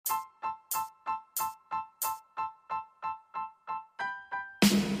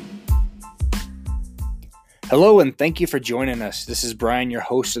Hello and thank you for joining us. This is Brian, your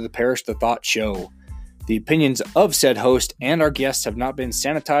host of the Perish the Thought Show. The opinions of said host and our guests have not been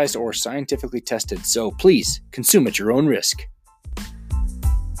sanitized or scientifically tested, so please consume at your own risk.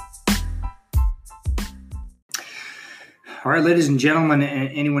 All right, ladies and gentlemen, and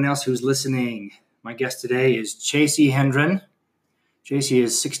anyone else who's listening, my guest today is Chaicee Hendren. Chaicee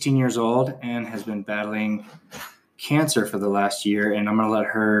is 16 years old and has been battling cancer for the last year, and I'm going to let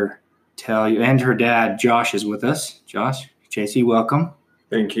her tell you, and her dad, Josh, is with us. Josh, Chaicee, welcome.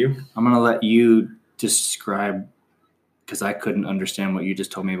 Thank you. I'm going to let you describe, because I couldn't understand what you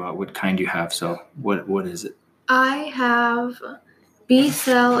just told me about what kind you have. So what is it? I have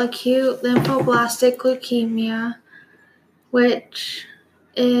B-cell acute lymphoblastic leukemia, which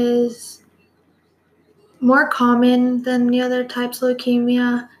is more common than the other types of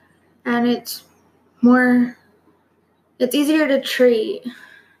leukemia, and it's easier to treat.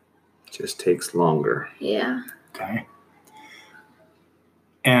 Just takes longer. Yeah. Okay.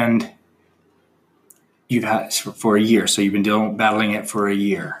 And you've had it for a year, so you've been battling it for a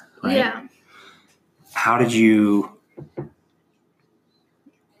year, right? Yeah. How did you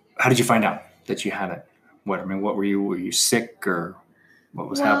find out that you had it? What were you sick, or what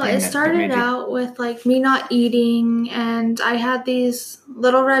was happening? Well, it started out with me not eating, and I had these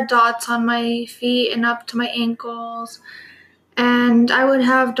little red dots on my feet and up to my ankles. And I would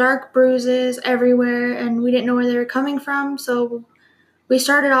have dark bruises everywhere, and we didn't know where they were coming from. So we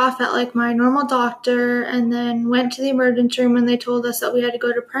started off at my normal doctor, and then went to the emergency room, and they told us that we had to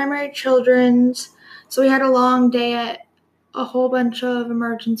go to primary children's. So we had a long day at a whole bunch of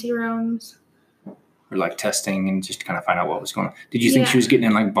emergency rooms. Or testing and just to kind of find out what was going on. Did you think she was getting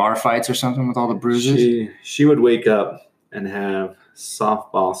in bar fights or something with all the bruises? She would wake up and have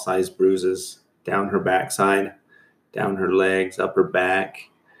softball-sized bruises down her backside, down her legs, up her back,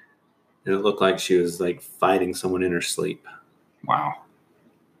 and it looked like she was fighting someone in her sleep. Wow.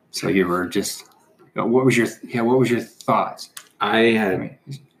 So you were just, what was your thoughts? I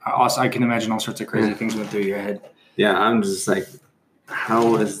can imagine all sorts of crazy things went through your head. Yeah, I'm just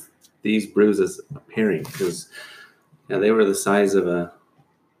how is these bruises appearing? Because they were the size of a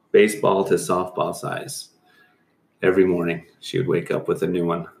baseball to softball size. Every morning she would wake up with a new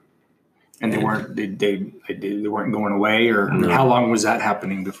one. And they weren't going away, or no. How long was that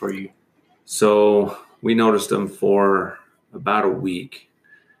happening before you? So we noticed them for about a week,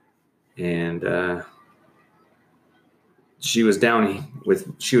 and she was staying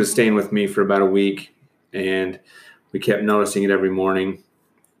with me for about a week, and we kept noticing it every morning.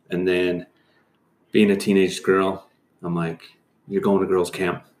 And then, being a teenage girl, I'm like, "You're going to girls'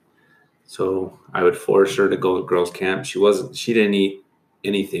 camp." So I would force her to go to girls' camp. She didn't eat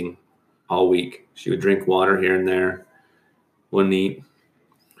anything all week. She would drink water here and there, wouldn't eat.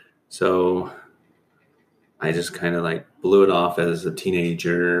 So I just kind of blew it off as a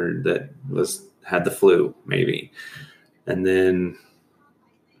teenager that had the flu, maybe. And then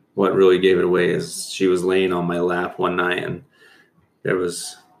what really gave it away is she was laying on my lap one night, and there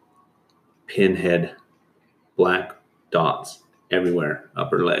was pinhead black dots everywhere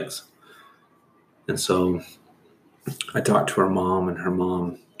up her legs. And so I talked to her mom, and her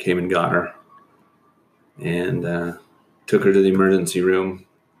mom came and got her and took her to the emergency room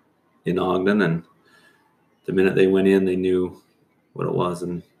in Ogden. And the minute they went in, they knew what it was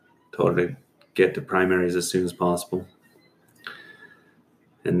and told her to get to primaries as soon as possible.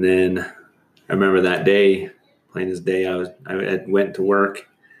 And then I remember that day, plain as day, I went to work.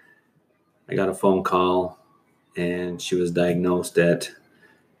 I got a phone call, and she was diagnosed at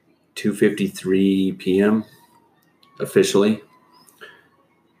 2:53 p.m. officially.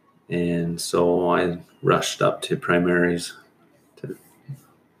 And so I rushed up to primaries to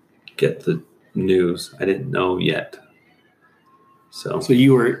get the news. I didn't know yet. So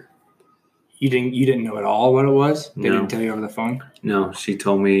you didn't know at all what it was? They No. didn't tell you over the phone? No, she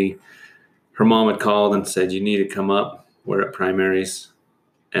told me her mom had called and said, "You need to come up. We're at primaries."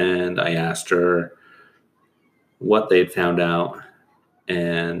 And I asked her what they'd found out,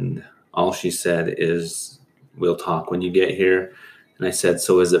 and all she said is, "We'll talk when you get here." And I said,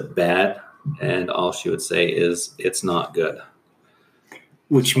 "So is it bad?" And all she would say is, "It's not good."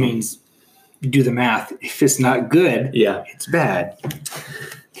 Which means, you do the math. If it's not good, it's bad.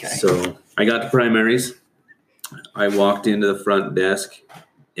 Okay. So I got to primaries. I walked into the front desk,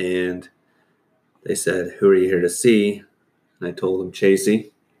 and they said, "Who are you here to see?" And I told them, "Chaicee."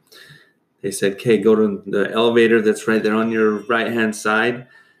 They said, "Okay, go to the elevator that's right there on your right-hand side.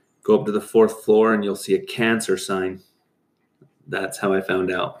 Go up to the 4th floor, and you'll see a cancer sign." That's how I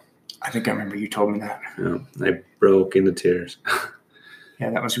found out. I think I remember you told me that. I broke into tears.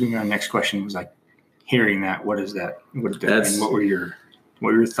 Yeah, that was going to be my next question. Was hearing that, what is that? What did that That's- mean? What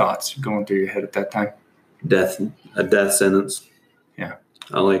were your thoughts going through your head at that time? A death sentence. Yeah.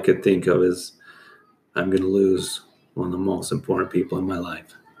 All I could think of is I'm going to lose one of the most important people in my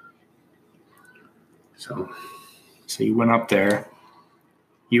life. So you went up there.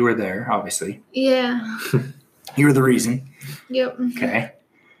 You were there, obviously. Yeah. You were the reason. Yep. Okay.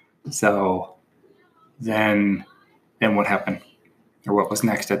 So then what happened? Or what was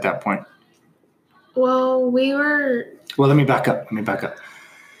next at that point? Well, we were. Well, let me back up.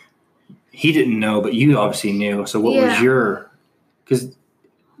 He didn't know, but you obviously knew. So what was your, because,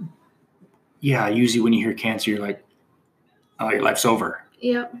 usually when you hear cancer, you're like, oh, your life's over.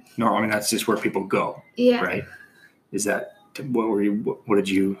 Yep. No, I mean, that's just where people go. Yeah. Right? Is that, what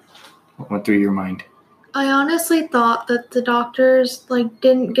went through your mind? I honestly thought that the doctors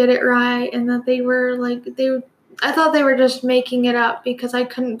didn't get it right, and that they were I thought they were just making it up because I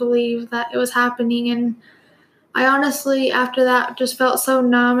couldn't believe that it was happening. And I honestly, after that, just felt so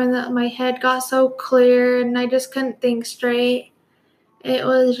numb, and that my head got so clear, and I just couldn't think straight. It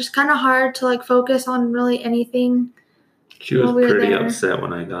was just kind of hard to focus on really anything. she was while we were pretty there. upset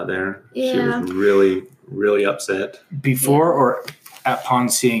when I got there. Yeah. She was really, really upset. Before or upon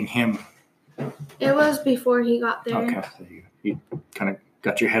seeing him? It was before he got there. Okay. So you kind of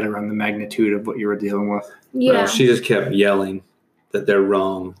got your head around the magnitude of what you were dealing with. Yeah. Well, she just kept yelling that they're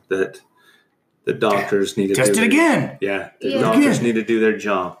wrong, that the doctors need to Test it again. Yeah, the Yeah. doctors need to do their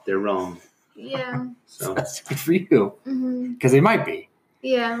job. They're wrong. Yeah. So That's good for you. Mhm. Because they might be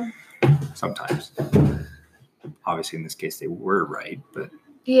Yeah. sometimes. Obviously, in this case, they were right. But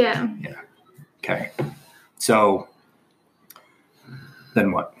Yeah. okay. So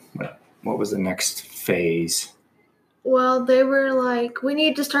then what? What was the next phase? Well, they were like, we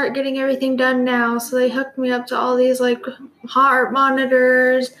need to start getting everything done now. So they hooked me up to all these heart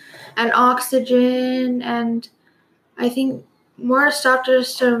monitors and oxygen, and I think more stuff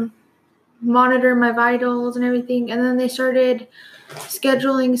just to monitor my vitals and everything. And then they started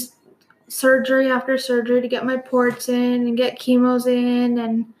scheduling surgery after surgery to get my ports in and get chemos in.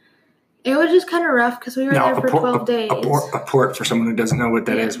 And it was just kind of rough because we were there for 12 days. A port, for someone who doesn't know what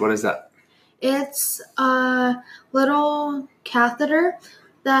that is, what is that? It's a little catheter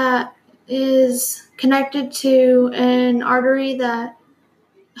that is connected to an artery that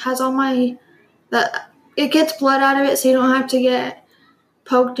has it gets blood out of it, so you don't have to get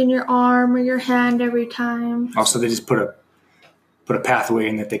poked in your arm or your hand every time. Also, they just put a pathway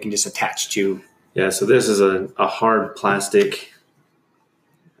in that they can just attach to. yeah, so this is a hard plastic,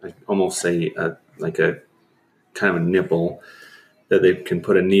 I almost say like a kind of a nipple that they can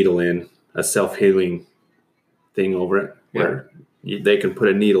put a needle in, a self-healing thing over it, where they can put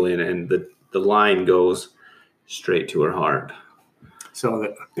a needle in and the line goes straight to her heart.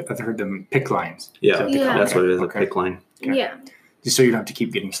 So I've heard them PICC lines. Yeah, that's what it is, Okay. a PICC line. Okay. Yeah. Just so you don't have to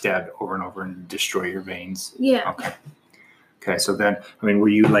keep getting stabbed over and over and destroy your veins. Yeah. Okay. So then, were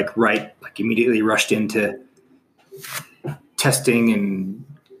you immediately rushed into testing and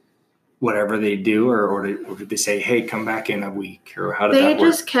whatever they do, or did they say, hey, come back in a week, or how did that work? They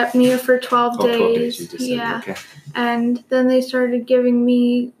just kept me for 12 days. 12 days, you just said. Yeah. Okay. And then they started giving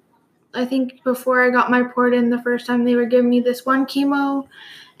me, I think before I got my port in the first time, they were giving me this one chemo,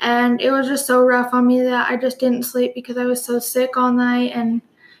 and it was just so rough on me that I just didn't sleep because I was so sick all night, and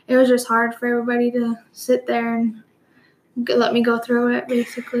it was just hard for everybody to sit there and let me go through it,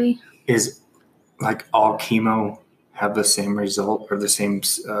 basically. Is all chemo have the same result or the same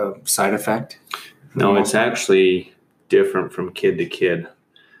side effect? No, it's actually different from kid to kid,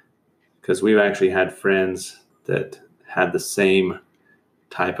 because we've actually had friends that had the same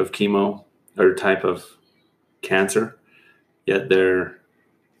type of chemo or type of cancer, yet they're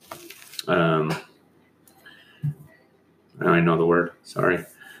I don't know the word, sorry.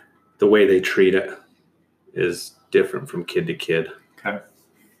 The way they treat it is different from kid to kid. Okay.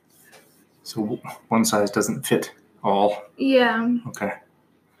 So one size doesn't fit all. Yeah. Okay.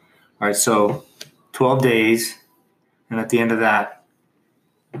 All right. So 12 days. And at the end of that,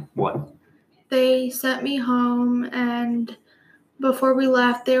 what? They sent me home, and before we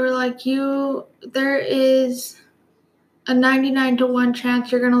left, they were like, there is a 99-1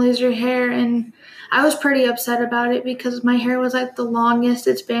 chance you're going to lose your hair. And I was pretty upset about it because my hair was the longest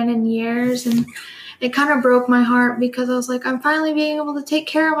it's been in years. And it kind of broke my heart because I was like, I'm finally being able to take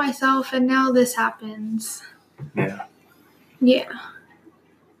care of myself, and now this happens. Yeah. Yeah.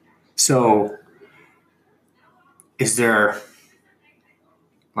 So is there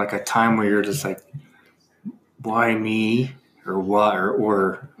a time where you're just like, why me, or what,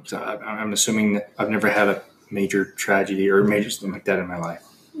 or I'm assuming that I've never had a major tragedy or major something like that in my life.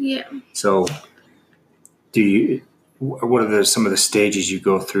 Yeah. So do you? What are some of the stages you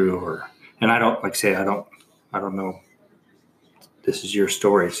go through? Or and I don't like say I don't know. This is your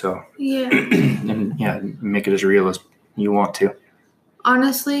story, so Yeah. and make it as real as you want to.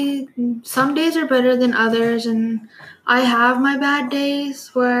 Honestly, some days are better than others, and I have my bad days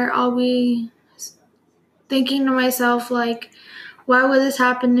where I'll be thinking to myself, like, why would this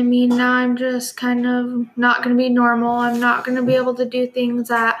happen to me? Now I'm just kind of not going to be normal. I'm not going to be able to do things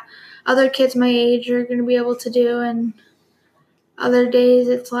that other kids my age are going to be able to do. And other days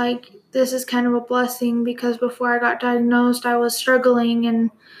it's like, this is kind of a blessing because before I got diagnosed, I was struggling and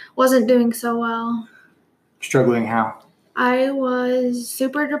wasn't doing so well. Struggling how? I was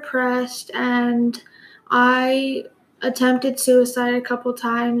super depressed and I attempted suicide a couple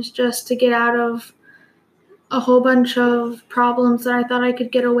times just to get out of a whole bunch of problems that I thought I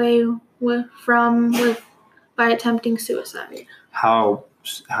could get away with by attempting suicide. How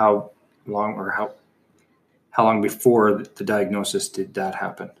long or how long before the diagnosis did that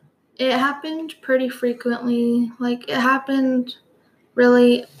happen? It happened pretty frequently. Like it happened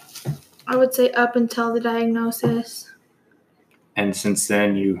really, I would say up until the diagnosis. And since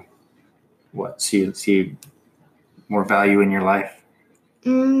then, you see more value in your life?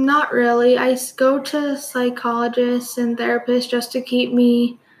 Not really. I go to psychologists and therapists just to keep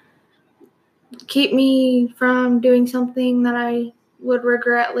me from doing something that I would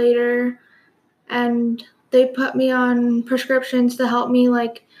regret later. And they put me on prescriptions to help me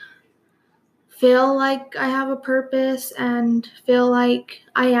like feel like I have a purpose and feel like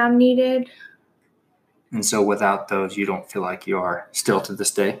I am needed. And so without those, you don't feel like you are still to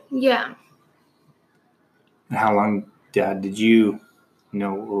this day? Yeah. And how long, Dad, did you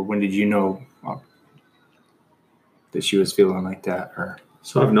know, or when did you know that she was feeling like that? Or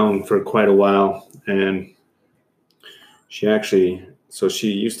So I've known for quite a while, and she was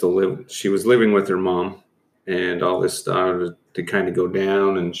living with her mom, and all this started to kind of go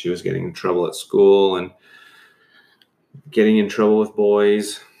down, and she was getting in trouble at school and getting in trouble with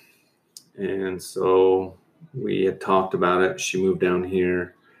boys. And so we had talked about it. She moved down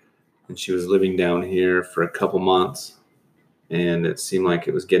here, and she was living down here for a couple months, and it seemed like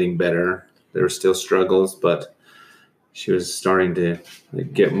it was getting better. There were still struggles, but she was starting to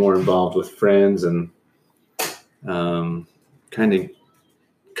get more involved with friends and kind of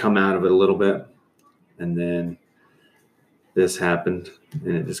come out of it a little bit. And then this happened,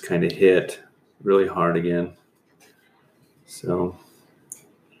 and it just kind of hit really hard again. So,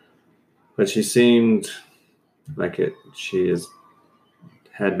 but she seemed like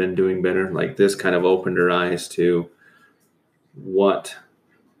had been doing better. Like this kind of opened her eyes to what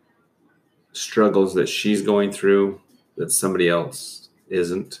struggles that she's going through that somebody else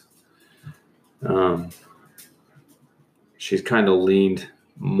isn't. She's kind of leaned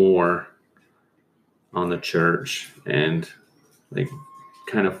more on the church and like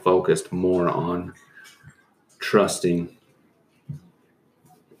kind of focused more on trusting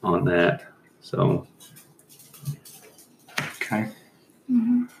on that. So okay.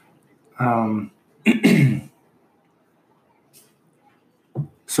 Mm-hmm.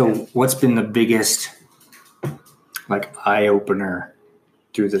 So what's been the biggest eye opener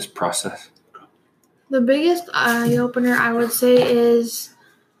through this process? The biggest eye opener I would say is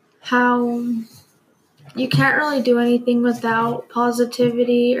how you can't really do anything without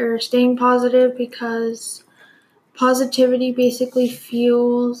positivity or staying positive, because positivity basically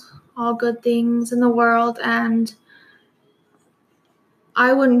fuels all good things in the world, and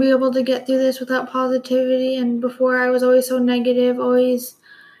I wouldn't be able to get through this without positivity. And before I was always so negative, always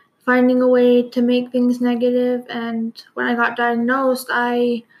finding a way to make things negative. And when I got diagnosed,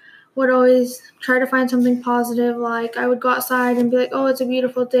 I would always try to find something positive. Like I would go outside and be like, oh, it's a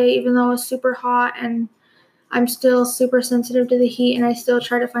beautiful day, even though it's super hot, and I'm still super sensitive to the heat, and I still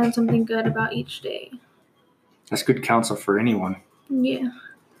try to find something good about each day. That's good counsel for anyone. Yeah.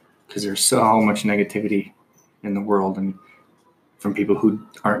 Because there's so much negativity in the world, and from people who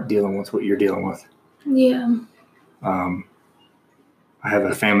aren't dealing with what you're dealing with. Yeah. I have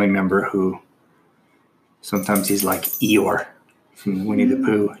a family member who sometimes he's like Eeyore from Winnie the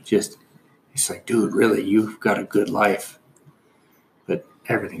Pooh. He's like, dude, really, you've got a good life. But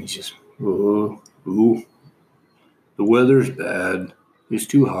everything's just, ooh. The weather's bad. It's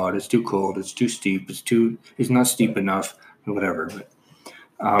too hot. It's too cold. It's too steep. It's not steep enough, or whatever.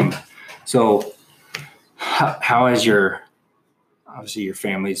 But, so how has obviously your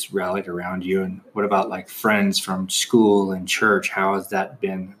family's rallied around you, and what about friends from school and church? How has that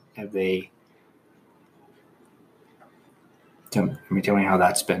been? Have they tell me how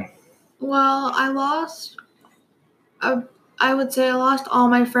that's been? Well, I would say I lost all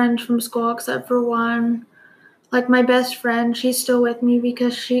my friends from school except for one. like my best friend, she's still with me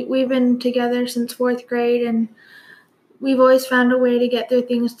because we've been together since 4th grade, and we've always found a way to get through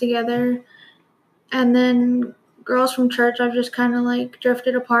things together. And then girls from church, I've just kind of like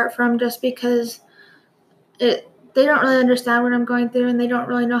drifted apart from, just because they don't really understand what I'm going through, and they don't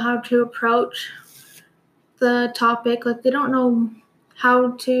really know how to approach the topic. Like, they don't know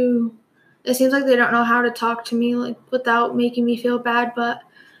how to. It seems like they don't know how to talk to me, like, without making me feel bad, but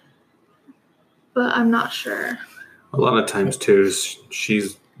I'm not sure. A lot of times too,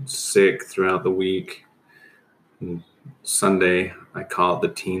 she's sick throughout the week. And Sunday, I call it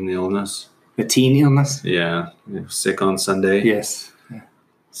the teen illness. The teen illness? Yeah, sick on Sunday. Yes. Yeah.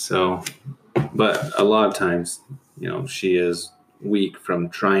 So, but a lot of times, she is weak from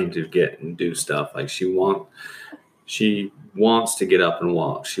trying to get and do stuff. Like she wants to get up and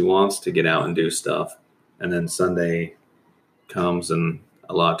walk. She wants to get out and do stuff. And then Sunday comes, and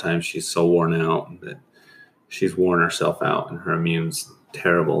a lot of times she's so worn out that she's worn herself out, and her immune's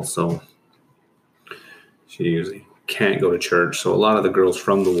terrible. So she usually can't go to church. So a lot of the girls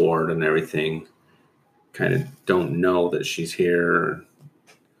from the ward and everything kind of don't know that she's here.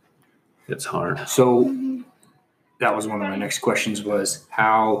 It's hard. So that was one of my next questions, was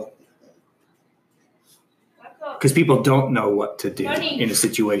how, because people don't know what to do in a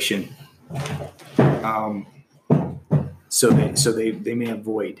situation. So they may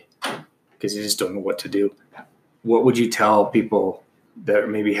avoid because they just don't know what to do. What would you tell people that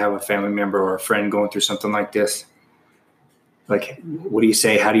maybe have a family member or a friend going through something like this? Like, what do you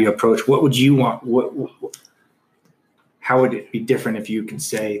say? How do you approach? What would you want? How would it be different if you could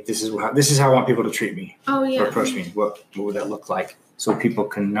say, this is how I want people to treat me? Oh, yeah. Or approach me? What would that look like so people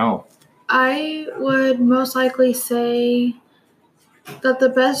can know? I would most likely say that the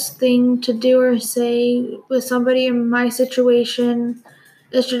best thing to do or say with somebody in my situation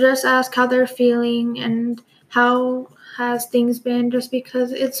is to just ask how they're feeling and how has things been, just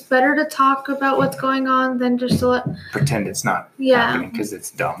because it's better to talk about what's going on than just to pretend it's not happening, because it's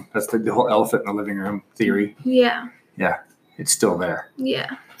dumb. That's the whole elephant in the living room theory. Yeah. Yeah. It's still there.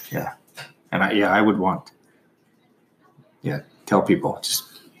 Yeah. Yeah. And I would want, tell people,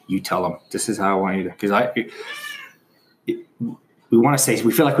 just you tell them, this is how I want you to, because we want to say,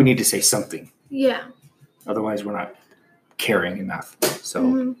 we feel like we need to say something. Yeah. Otherwise, we're not caring enough.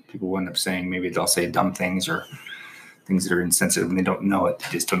 So people will end up saying, maybe they'll say dumb things or things that are insensitive, and they don't know it. They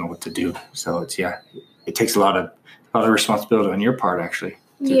just don't know what to do. So it takes a lot of responsibility on your part, actually,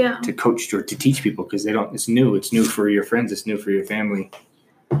 to coach or to teach people, because it's new. It's new for your friends. It's new for your family.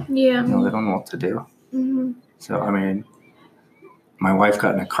 Yeah. They don't know what to do. Mm-hmm. So, my wife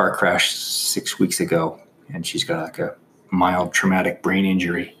got in a car crash 6 weeks ago, and she's got like a mild traumatic brain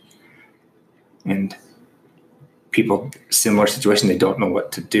injury. And people, similar situation, they don't know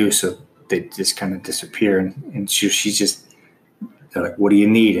what to do, so they just kind of disappear. And she's just, they're like, what do you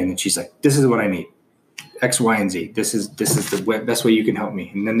need? And then she's like, this is what I need, X, Y, and Z. This is the best way you can help me.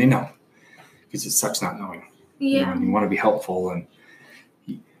 And then they know, because it sucks not knowing. Yeah. You want to be helpful, and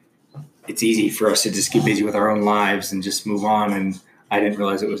it's easy for us to just get busy with our own lives and just move on. And I didn't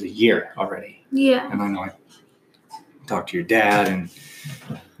realize it was a year already. Yeah. And I know I talked to your dad,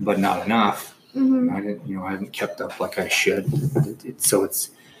 but not enough. Mm-hmm. I haven't kept up like I should. So it's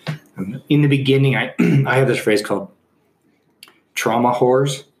in the beginning. I have this phrase called trauma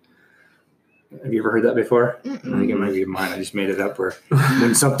whores. Have you ever heard that before? Mm-mm. I think it might be mine. I just made it up. Where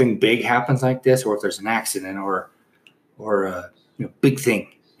when something big happens like this, or if there's an accident, or a big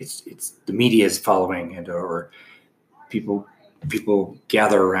thing, it's the media is following it, or people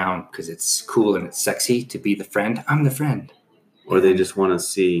gather around because it's cool and it's sexy to be the friend. I'm the friend. Or they just want to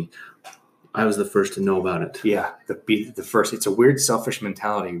see, I was the first to know about it. Yeah, be the first. It's a weird selfish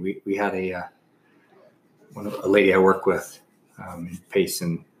mentality. We had a lady I work with, in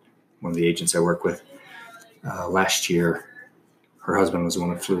Payson, one of the agents I work with, last year. Her husband was the one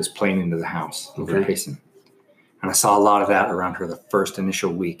who flew his plane into the house over in Payson. And I saw a lot of that around her the first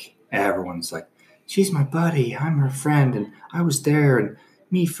initial week. Everyone's like, she's my buddy, I'm her friend, and I was there, and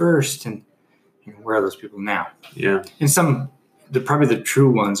me first. And where are those people now? Yeah. And probably the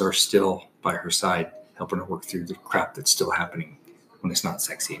true ones are still by her side, helping her work through the crap that's still happening when it's not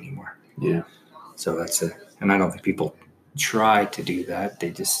sexy anymore. Yeah. So that's it. And I don't think people try to do that.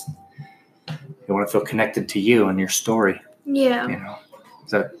 They want to feel connected to you and your story. Yeah.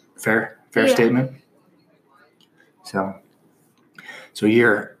 Is that fair statement? So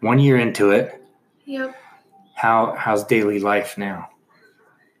you're 1 year into it. Yep. How's daily life now?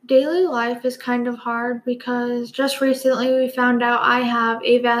 Daily life is kind of hard because just recently we found out I have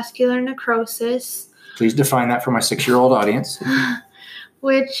avascular necrosis. Please define that for my 6-year-old audience.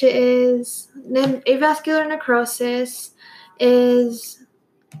 which is avascular necrosis, is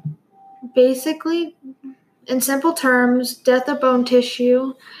basically, in simple terms, death of bone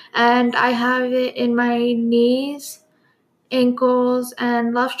tissue, and I have it in my knees, ankles,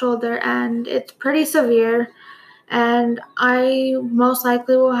 and left shoulder, and it's pretty severe, and I most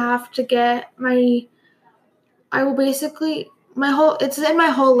likely will have to get it's in my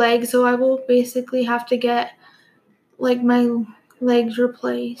whole leg, so I will basically have to get like my legs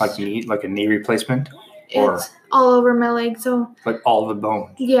replaced. Like a knee replacement? Or It's all over my leg, so like all the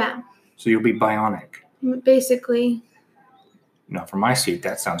bones? yeah, So you'll be bionic. basically. Now, from my seat,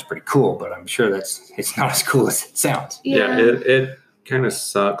 that sounds pretty cool, but I'm sure it's not as cool as it sounds. Yeah. It kind of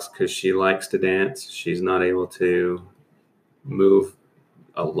sucks because she likes to dance. She's not able to move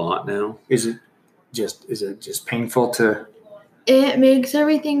a lot now. Is it just painful to? It makes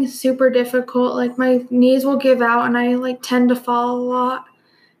everything super difficult. Like my knees will give out and I tend to fall a lot.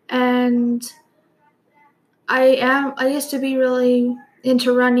 And I used to be really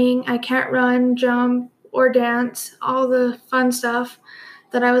into running. I can't run, jump, or dance, all the fun stuff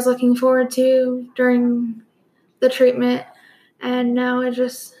that I was looking forward to during the treatment. And now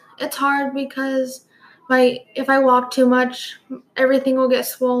it's hard because if I walk too much, everything will get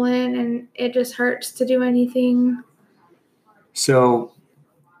swollen and it just hurts to do anything. So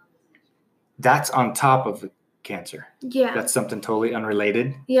that's on top of the cancer. Yeah. That's something totally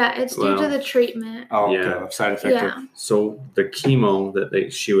unrelated. Yeah, it's due to the treatment. Oh, Yeah. okay. Side effect. Yeah. So the chemo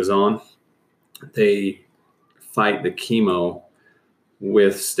that she was on, they fight the chemo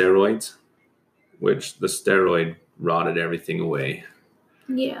with steroids, which the steroid rotted everything away.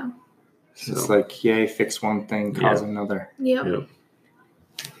 Yeah. So it's like, yay, fix one thing, cause another. Yep.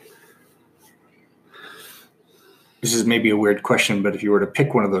 This is maybe a weird question, but if you were to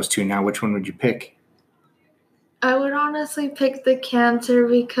pick one of those two now, which one would you pick? I would honestly pick the cancer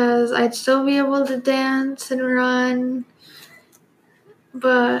because I'd still be able to dance and run.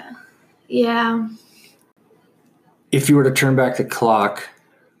 But, yeah. If you were to turn back the clock,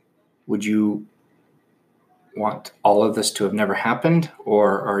 would you want all of this to have never happened?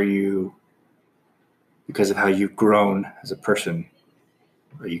 Or are you, because of how you've grown as a person,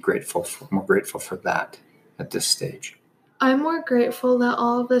 are you more grateful for that at this stage? I'm more grateful that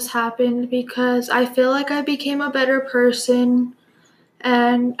all of this happened because I feel like I became a better person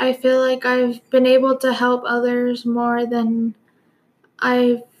and I feel like I've been able to help others more than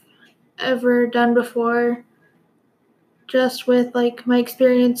I've ever done before, just with my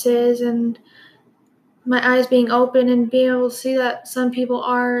experiences and my eyes being open and being able to see that some people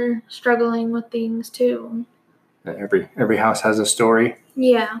are struggling with things too. Every house has a story.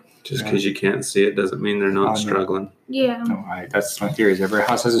 Yeah. Just because you can't see it doesn't mean they're not struggling. Yeah. No, that's my theory. Every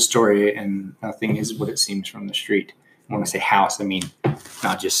house has a story, and nothing is what it seems from the street. When I say house, I mean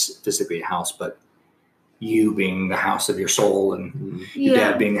not just physically a house, but you being the house of your soul, and your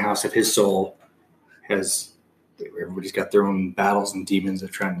dad being the house of his soul. Everybody's got their own battles and demons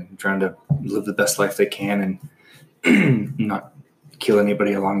of trying to live the best life they can and not kill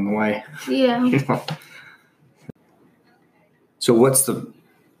anybody along the way. Yeah. So what's the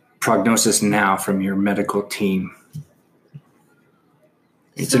prognosis now from your medical team?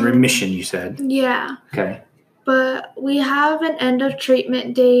 It's in remission, you said. Yeah. Okay. But we have an end of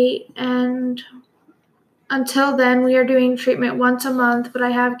treatment date, and until then we are doing treatment once a month, but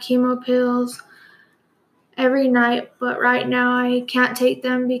I have chemo pills every night, but right now I can't take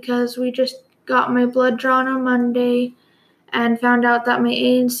them because we just got my blood drawn on Monday and found out that my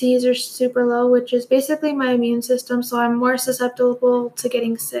ANCs are super low, which is basically my immune system, so I'm more susceptible to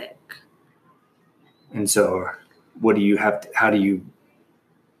getting sick. And so how do you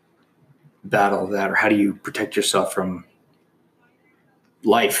battle that, or how do you protect yourself from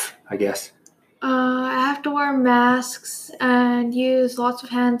life, I guess? I have to wear masks and use lots of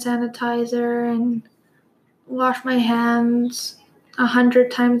hand sanitizer and wash my hands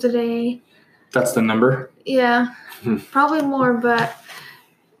 100 times a day. That's the number? Yeah, probably more, but...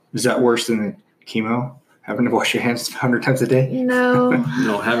 Is that worse than the chemo? Having to wash your hands 100 times a day? No.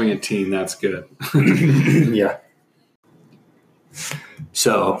 No, having a team, that's good. Yeah.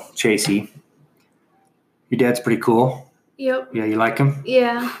 So, Chaicee, your dad's pretty cool. Yep. Yeah, you like him?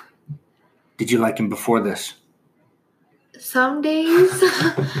 Yeah. Did you like him before this? Some days.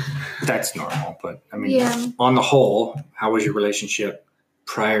 That's normal, but I mean, Yeah. On the whole, how was your relationship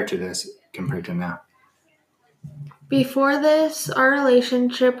prior to this compared to now? Before this, our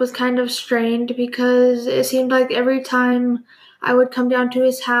relationship was kind of strained because it seemed like every time I would come down to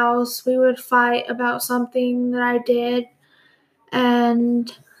his house, we would fight about something that I did,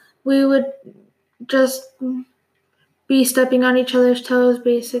 and we would just be stepping on each other's toes,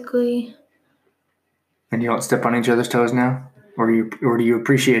 basically. And you don't step on each other's toes now? Or do you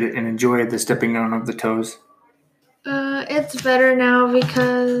appreciate it and enjoy the stepping on of the toes? It's better now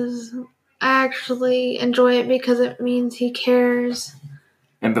because I actually enjoy it because it means he cares.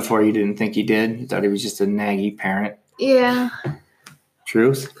 And before you didn't think he did? You thought he was just a naggy parent? Yeah.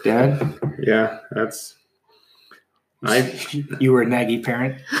 Truth, Dad? Yeah, that's... You were a naggy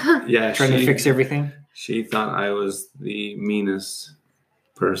parent? Yeah, Trying to fix everything? She thought I was the meanest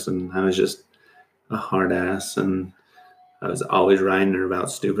person. I was just a hard ass, and I was always riding her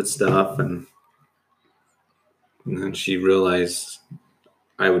about stupid stuff, and then she realized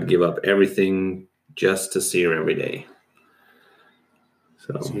I would give up everything just to see her every day.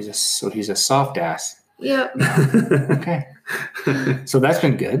 So he's a soft ass. Yep. Okay. So that's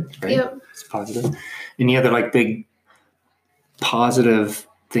been good, right? Yep. It's positive. Any other like big positive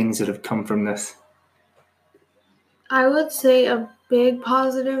things that have come from this? I would say a big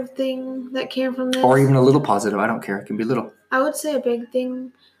positive thing that came from this. Or even a little positive. I don't care. It can be little. I would say a big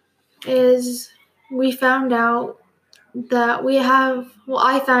thing is we found out that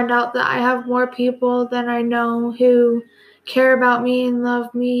I found out that I have more people than I know who care about me and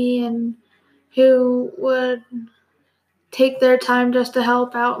love me and who would take their time just to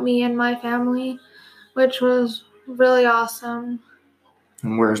help out me and my family, which was really awesome.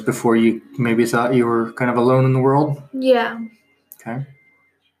 And whereas before you maybe thought you were kind of alone in the world? Yeah. Okay.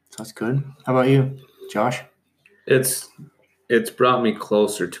 So that's good. How about you, Josh? It's brought me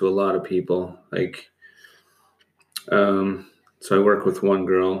closer to a lot of people. Like, so I work with one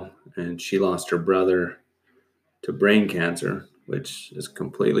girl, and she lost her brother to brain cancer, which is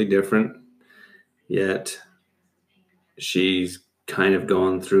completely different. Yet she's kind of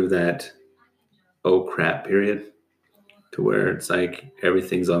gone through that oh crap period to where it's like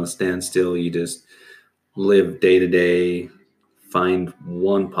everything's on a standstill. You just live day to day, find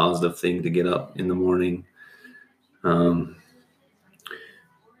one positive thing to get up in the morning.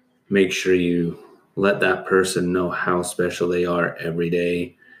 Make sure you let that person know how special they are every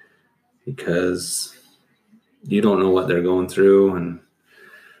day, because you don't know what they're going through and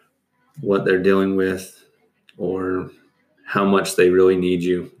what they're dealing with or how much they really need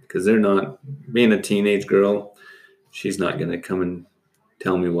you, because they're not, being a teenage girl, she's not going to come and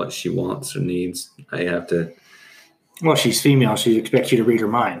tell me what she wants or needs. I have to. Well, she's female. She expects you to read her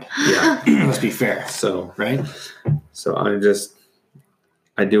mind. Yeah. Let's be fair. So, right? So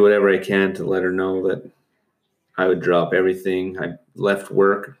I do whatever I can to let her know that I would drop everything. I left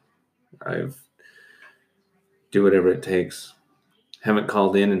work. I've do whatever it takes. Haven't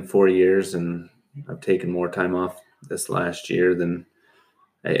called in 4 years, and I've taken more time off this last year than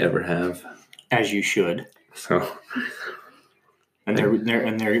I ever have. As you should. So, and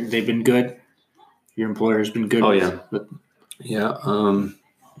they've been good. Your employer's been good. Oh yeah, yeah.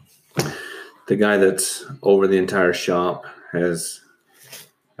 The guy that's over the entire shop has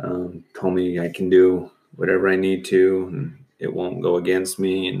told me I can do whatever I need to, and it won't go against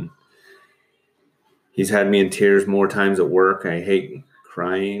me. And he's had me in tears more times at work. I hate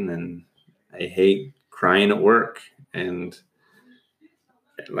crying, and I hate crying at work. And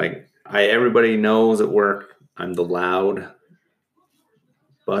everybody knows at work, I'm the loud,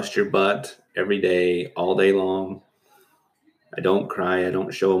 bust your butt every day, all day long. I don't cry. I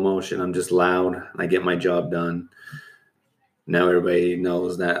don't show emotion. I'm just loud. I get my job done. Now everybody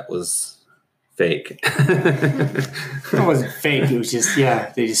knows that was fake. It wasn't fake. It was just,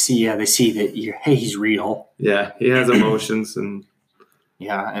 they see that he's real. Yeah, he has emotions, and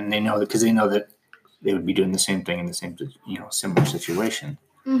and they know that because they know that they would be doing the same thing in the same, similar situation.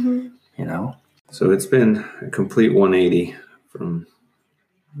 Mm-hmm. So it's been a complete 180 from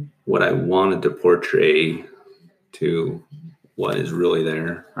what I wanted to portray to what is really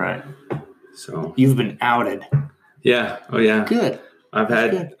there. Right. So you've been outed. Yeah. Oh yeah. Good. I've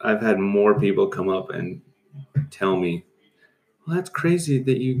had more people come up and tell me, "Well, that's crazy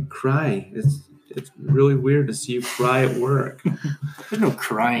that you cry. It's really weird to see you cry at work." There's no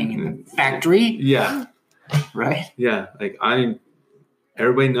crying in the factory. Yeah. Right? Yeah.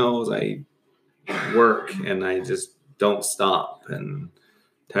 Everybody knows I work and I just don't stop, and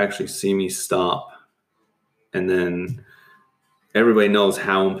to actually see me stop, and then everybody knows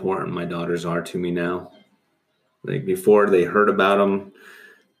how important my daughters are to me now. Before, they heard about them.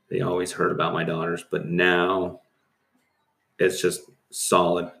 They always heard about my daughters, but now it's just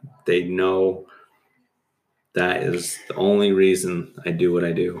solid. They know that is the only reason I do what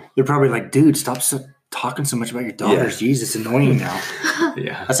I do. They're probably like, dude, stop talking so much about your daughters. Yeah. Jesus, it's annoying now.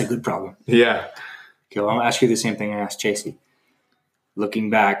 Yeah. That's a good problem. Yeah. Okay, well, I'll ask you the same thing I asked Chaicee. Looking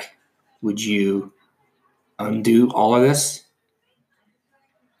back, would you undo all of this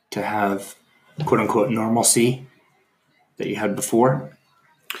to have quote unquote normalcy that you had before?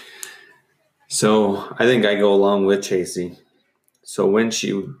 So I think I go along with Chaicee. So when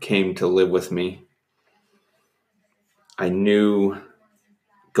she came to live with me, I knew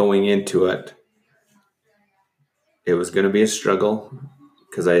going into it, it was going to be a struggle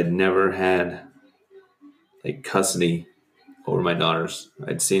because I had never had like custody over my daughters.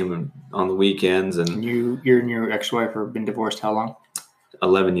 I'd see them on the weekends, and You and your ex-wife have been divorced how long?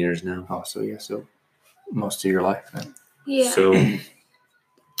 11 years now. Oh, so most of your life then. Yeah. So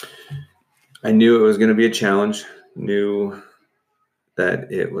I knew it was going to be a challenge, knew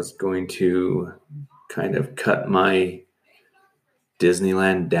that it was going to kind of cut my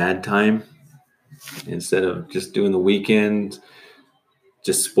Disneyland dad time. Instead of just doing the weekend,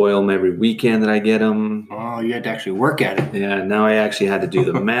 just spoil them every weekend that I get them. Oh, you had to actually work at it. Yeah, now I actually had to do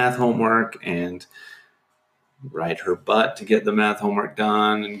the math homework and ride her butt to get the math homework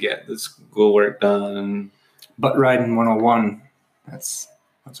done and get the schoolwork done. Butt riding 101. That's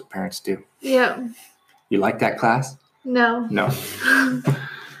what parents do. Yeah. You like that class? No. No.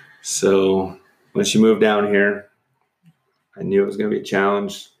 So when she moved down here, I knew it was going to be a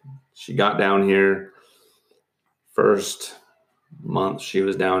challenge. She got down here. First month she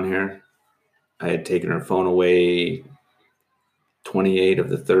was down here, I had taken her phone away 28 of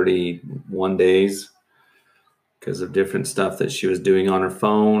the 31 days because of different stuff that she was doing on her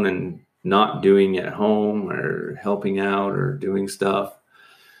phone and not doing at home or helping out or doing stuff.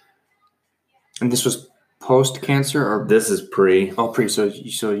 And this was post-cancer or? This is pre. Oh, pre. So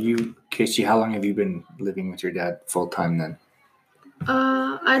you, Chaicee, how long have you been living with your dad full-time then?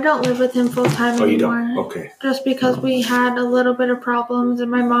 I don't live with him full-time anymore. Oh, you don't? Okay. Just because we had a little bit of problems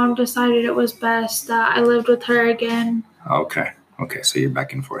and my mom decided it was best that I lived with her again. Okay. Okay, so you're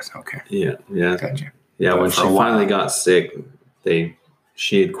back and forth. Okay. Yeah. Gotcha. Yeah, But when she finally got sick,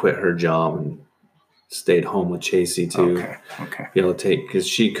 she had quit her job and stayed home with Chaicee to Okay. be able to take, because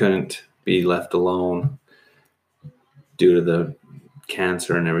she couldn't be left alone due to the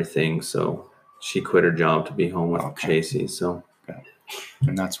cancer and everything. So she quit her job to be home with Chaicee. So.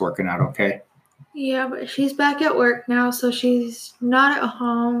 And that's working out okay? Yeah, but she's back at work now, so she's not at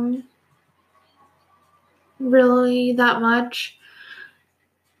home really that much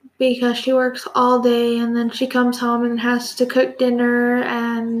because she works all day and then she comes home and has to cook dinner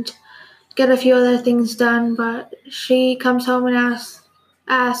and get a few other things done. But she comes home and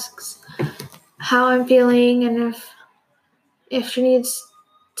asks how I'm feeling and if she needs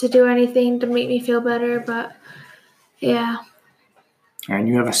to do anything to make me feel better. But yeah. And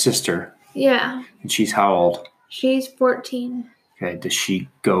you have a sister. Yeah. And she's how old? She's 14. Okay. Does she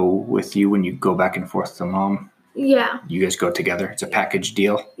go with you when you go back and forth to mom? Yeah. You guys go together? It's a package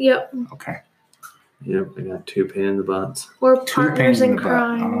deal? Yep. Okay. Yep, I got 2 pain in the butts. We're partners in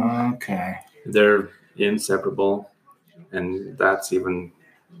crime. Butt. Okay. They're inseparable, and that's even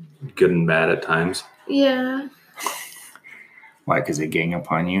good and bad at times. Yeah. Why? Because they gang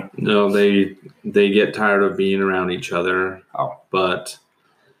up on you? No, they get tired of being around each other. Oh. But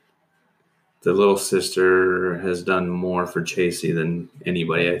the little sister has done more for Chaicee than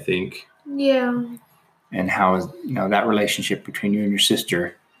anybody, I think. Yeah. And how is that relationship between you and your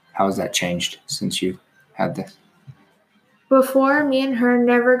sister? How has that changed since you had this? Before, me and her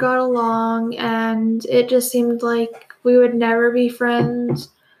never got along, and it just seemed like we would never be friends.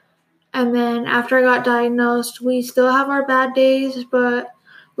 And then after I got diagnosed, we still have our bad days, but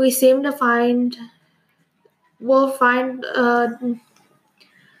we seem to we'll find a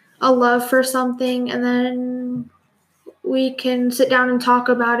love for something, and then we can sit down and talk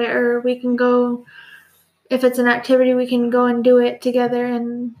about it, or we can go, if it's an activity, we can go and do it together,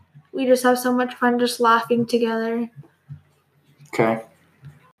 and we just have so much fun just laughing together. Okay.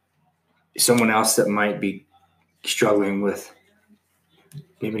 Someone else that might be struggling with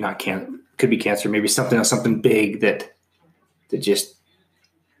maybe not could be cancer, maybe something big that just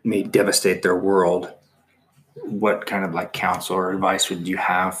may devastate their world. What kind of like counsel or advice would you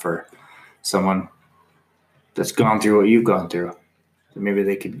have for someone that's gone through what you've gone through? Maybe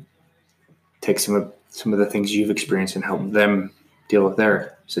they could take some of the things you've experienced and help them deal with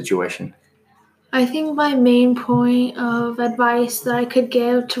their situation. I think my main point of advice that I could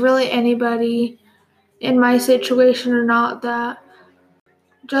give to really anybody in my situation or not, that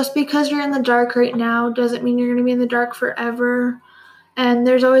just because you're in the dark right now doesn't mean you're going to be in the dark forever. And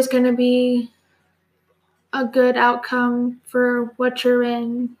there's always going to be a good outcome for what you're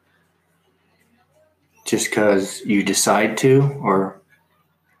in. Just because you decide to, or,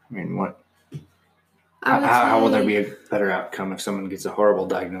 I mean, what? I would How will there say- be a better outcome if someone gets a horrible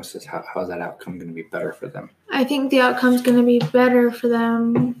diagnosis? How is that outcome going to be better for them? I think the outcome's going to be better for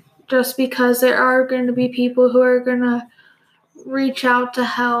them just because there are going to be people who are going to reach out to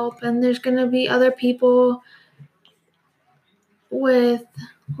help, and there's going to be other people with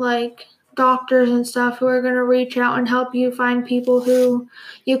like doctors and stuff who are going to reach out and help you find people who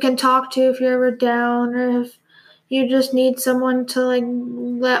you can talk to if you're ever down, or if you just need someone to like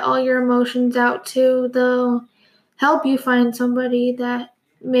let all your emotions out to. They'll help you find somebody that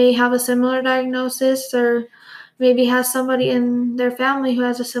may have a similar diagnosis, or maybe has somebody in their family who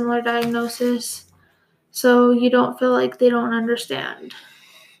has a similar diagnosis, so you don't feel like they don't understand.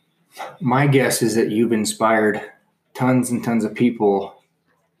 My guess is that you've inspired tons and tons of people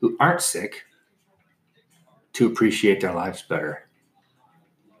who aren't sick to appreciate their lives better.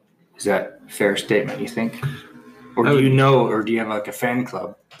 Is that a fair statement, you think? Or do you know, or do you have like a fan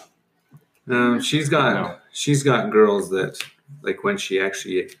club? She's got girls that, like, when she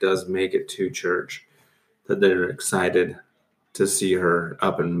actually does make it to church, that they're excited to see her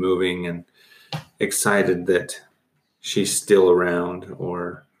up and moving and excited that she's still around.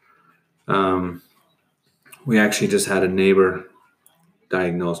 Or we actually just had a neighbor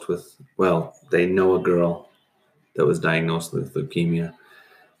diagnosed with, well, they know a girl that was diagnosed with leukemia,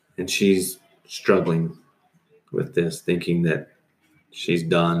 and she's struggling with this, thinking that she's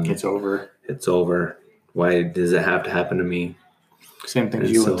done. It's over. It's over. Why does it have to happen to me? Same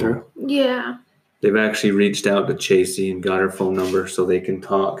things you went through. Yeah. They've actually reached out to Chaicee and got her phone number so they can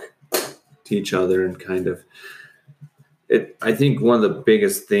talk to each other and kind of it. I think one of the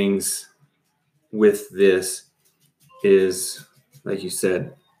biggest things with this is, like you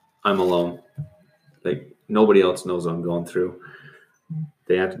said, I'm alone. Like, nobody else knows what I'm going through.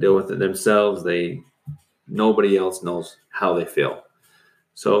 They have to deal with it themselves. Nobody else knows how they feel.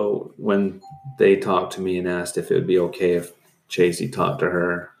 So when they talked to me and asked if it would be okay if Chaicee talked to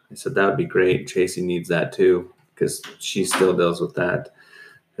her, I said that would be great. Chaicee needs that too, because she still deals with that.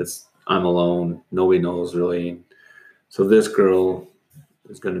 I'm alone. Nobody knows really. So this girl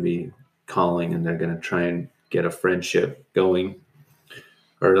is going to be calling, and they're going to try and get a friendship going,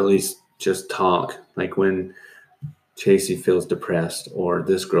 or at least just talk. Like when Chaicee feels depressed or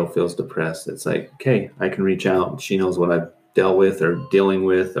this girl feels depressed, it's like, okay, I can reach out. She knows what I've dealt with or dealing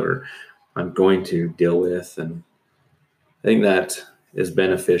with or I'm going to deal with. And I think that is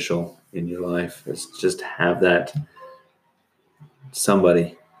beneficial in your life, is just have that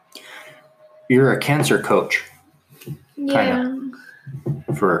somebody. You're a cancer coach, Yeah.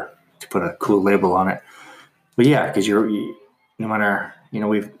 to put a cool label on it. But yeah, because no matter,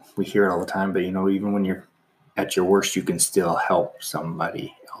 we hear it all the time, but even when you're at your worst, you can still help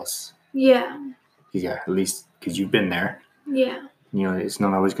somebody else. Yeah. Yeah, at least because you've been there. Yeah. It's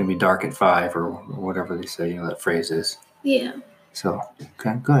not always going to be dark at 5 or whatever they say, that phrase is. Yeah. So,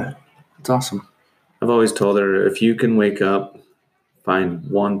 okay, good. That's awesome. I've always told her, if you can wake up, find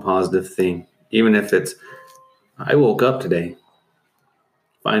one positive thing, even if it's, I woke up today,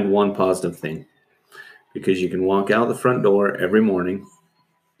 find one positive thing, because you can walk out the front door every morning,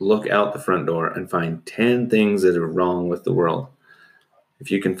 look out the front door and find 10 things that are wrong with the world.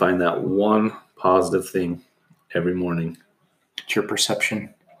 If you can find that one positive thing every morning. It's your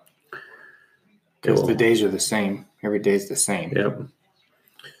perception. Because the days are the same. Every day is the same. Yep.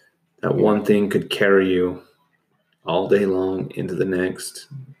 That one thing could carry you all day long into the next,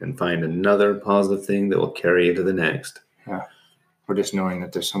 and find another positive thing that will carry you to the next. Yeah. Or just knowing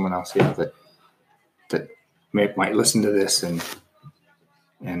that there's someone else that might listen to this and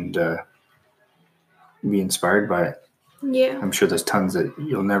be inspired by it. Yeah. I'm sure there's tons that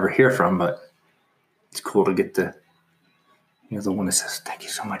you'll never hear from, but it's cool to get the one that says, "Thank you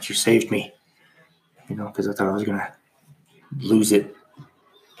so much, you saved me." Because I thought I was gonna lose it.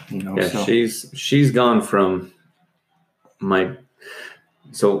 Yeah, so. she's gone from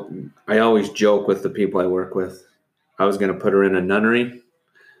so I always joke with the people I work with, I was going to put her in a nunnery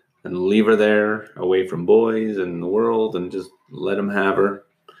and leave her there away from boys and the world and just let them have her.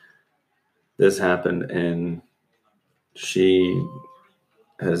 This happened, and she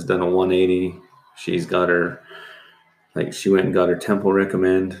has done a 180. She's got her, she went and got her temple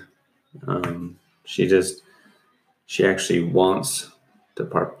recommend. She actually wants to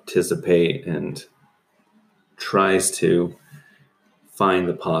participate and tries to find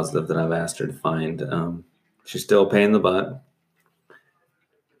the positive that I've asked her to find. She's still a pain in the butt.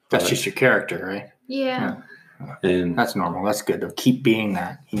 That's just your character, right? Yeah. And that's normal. That's good. To keep being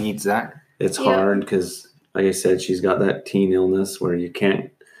that. He needs that. It's hard because, like I said, she's got that teen illness where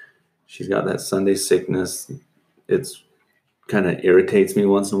she's got that Sunday sickness. It's kind of irritates me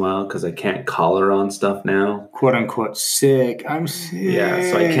once in a while because I can't call her on stuff now. Quote unquote sick. I'm sick.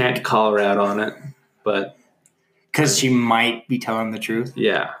 Yeah, so I can't call her out on it. But because she might be telling the truth.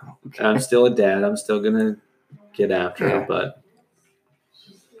 Yeah. Okay. I'm still a dad. I'm still going to get after her.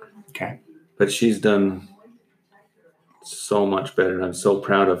 But she's done so much better. I'm so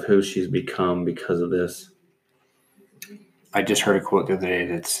proud of who she's become because of this. I just heard a quote the other day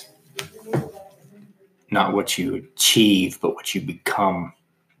that's not what you achieve, but what you become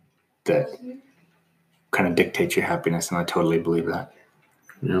that kind of dictates your happiness. And I totally believe that.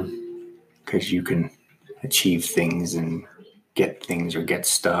 Yeah. Because you can achieve things and get things or get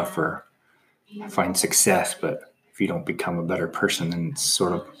stuff or find success. But if you don't become a better person, then it's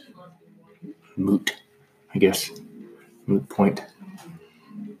sort of moot, I guess. Moot point.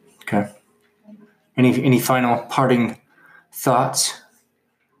 Okay. Any final parting thoughts?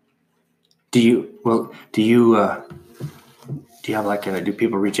 Do you have like do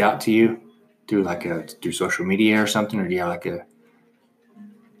people reach out to you through social media or something, or do you have like a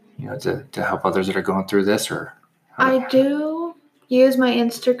to help others that are going through this, or I do use my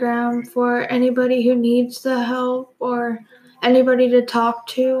Instagram for anybody who needs the help or anybody to talk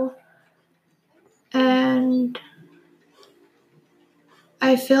to, and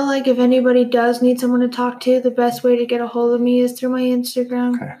I feel like if anybody does need someone to talk to, the best way to get a hold of me is through my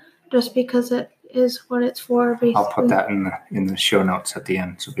Instagram. Okay. Just because it is what it's for, basically. I'll put that in the show notes at the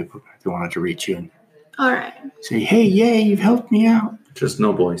end, so people, if they wanted to reach you and all right, say, "Hey, yay, you've helped me out." Just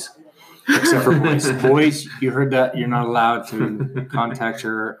no boys. Except for boys. Boys, you heard that. You're not allowed to contact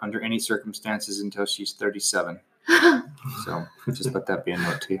her under any circumstances until she's 37. So just let that be a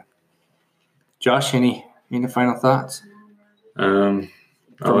note to you. Josh, any final thoughts? From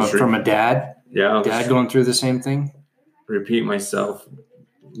a dad? Yeah. Dad going through the same thing? Repeat myself.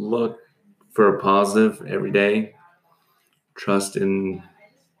 Look for a positive every day. Trust in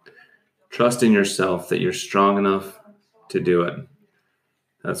yourself that you're strong enough to do it.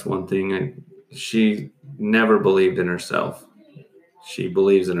 That's one thing. She never believed in herself. She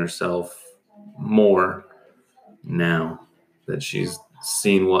believes in herself more now that she's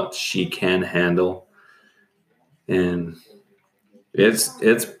seen what she can handle. And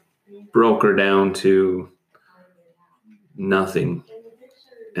it's broke her down to nothing.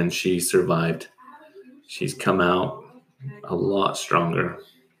 And she survived. She's come out a lot stronger.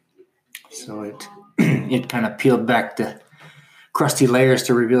 So it kind of peeled back the crusty layers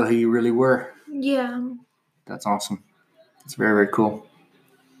to reveal who you really were. Yeah. That's awesome. It's very, very cool.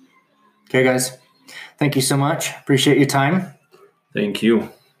 Okay, guys. Thank you so much. Appreciate your time. Thank you.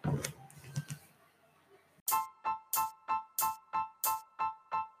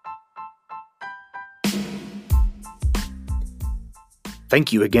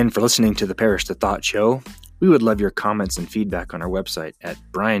 Thank you again for listening to the Parish the Thought Show. We would love your comments and feedback on our website at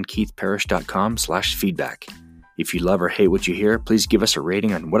briankeithparish.com/feedback. If you love or hate what you hear, please give us a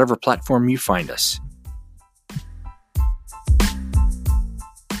rating on whatever platform you find us.